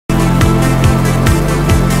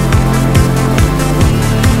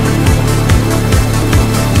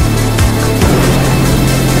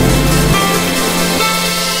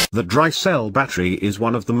Dry cell battery is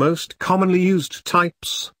one of the most commonly used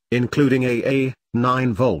types, including AA,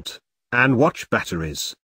 9V, and watch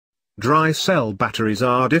batteries. Dry cell batteries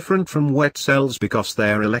are different from wet cells because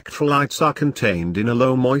their electrolytes are contained in a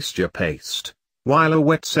low moisture paste, while a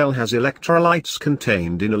wet cell has electrolytes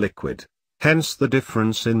contained in a liquid, hence the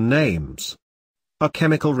difference in names. A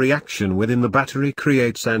chemical reaction within the battery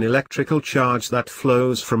creates an electrical charge that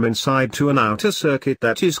flows from inside to an outer circuit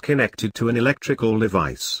that is connected to an electrical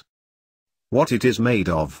device. What it is made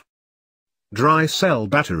of. Dry cell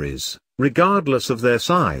batteries, regardless of their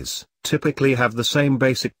size, typically have the same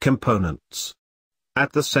basic components.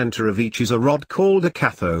 At the center of each is a rod called a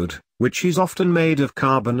cathode, which is often made of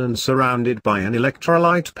carbon and surrounded by an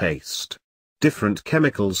electrolyte paste. Different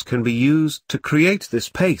chemicals can be used to create this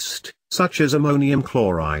paste, such as ammonium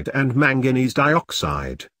chloride and manganese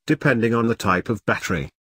dioxide, depending on the type of battery.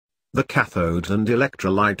 The cathode and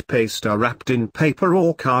electrolyte paste are wrapped in paper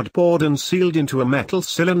or cardboard and sealed into a metal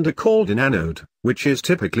cylinder called an anode, which is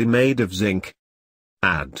typically made of zinc.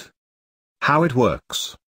 How it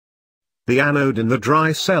works. The anode in the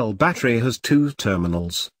dry cell battery has two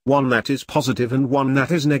terminals, one that is positive and one that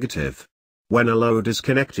is negative. When a load is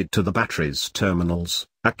connected to the battery's terminals,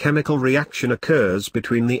 a chemical reaction occurs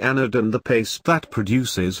between the anode and the paste that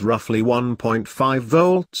produces roughly 1.5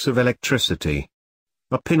 volts of electricity.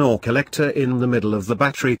 A pin or collector in the middle of the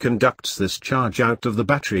battery conducts this charge out of the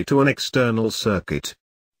battery to an external circuit.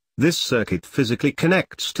 This circuit physically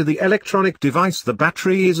connects to the electronic device the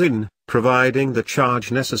battery is in, providing the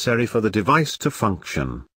charge necessary for the device to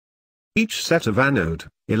function. Each set of anode,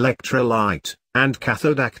 electrolyte, and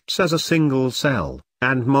cathode acts as a single cell,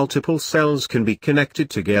 and multiple cells can be connected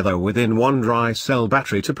together within one dry cell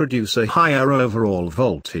battery to produce a higher overall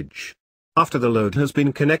voltage. After the load has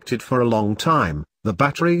been connected for a long time, the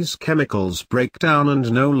battery's chemicals break down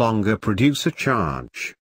and no longer produce a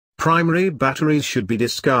charge. Primary batteries should be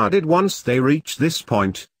discarded once they reach this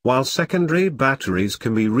point, while secondary batteries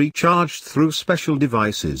can be recharged through special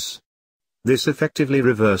devices. This effectively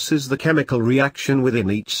reverses the chemical reaction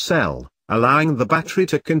within each cell, allowing the battery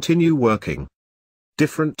to continue working.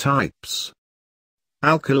 Different types.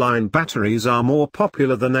 Alkaline batteries are more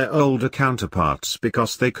popular than their older counterparts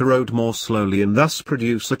because they corrode more slowly and thus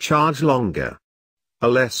produce a charge longer. A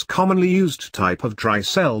less commonly used type of dry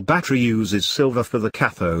cell battery uses silver for the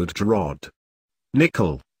cathode rod.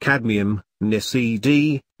 Nickel, cadmium,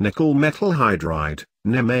 Ni-Cd, nickel metal hydride,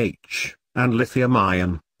 NiMH, and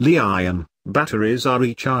lithium-ion, Li-ion, batteries are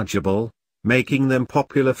rechargeable, making them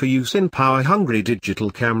popular for use in power-hungry digital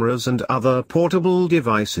cameras and other portable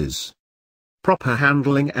devices. Proper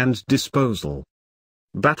handling and disposal.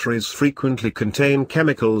 Batteries frequently contain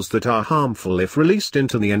chemicals that are harmful if released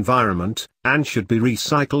into the environment, and should be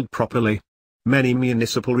recycled properly. Many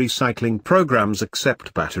municipal recycling programs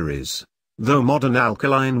accept batteries, though modern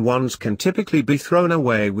alkaline ones can typically be thrown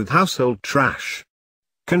away with household trash.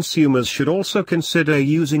 Consumers should also consider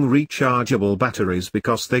using rechargeable batteries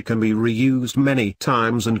because they can be reused many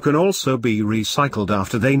times and can also be recycled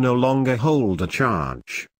after they no longer hold a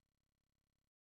charge.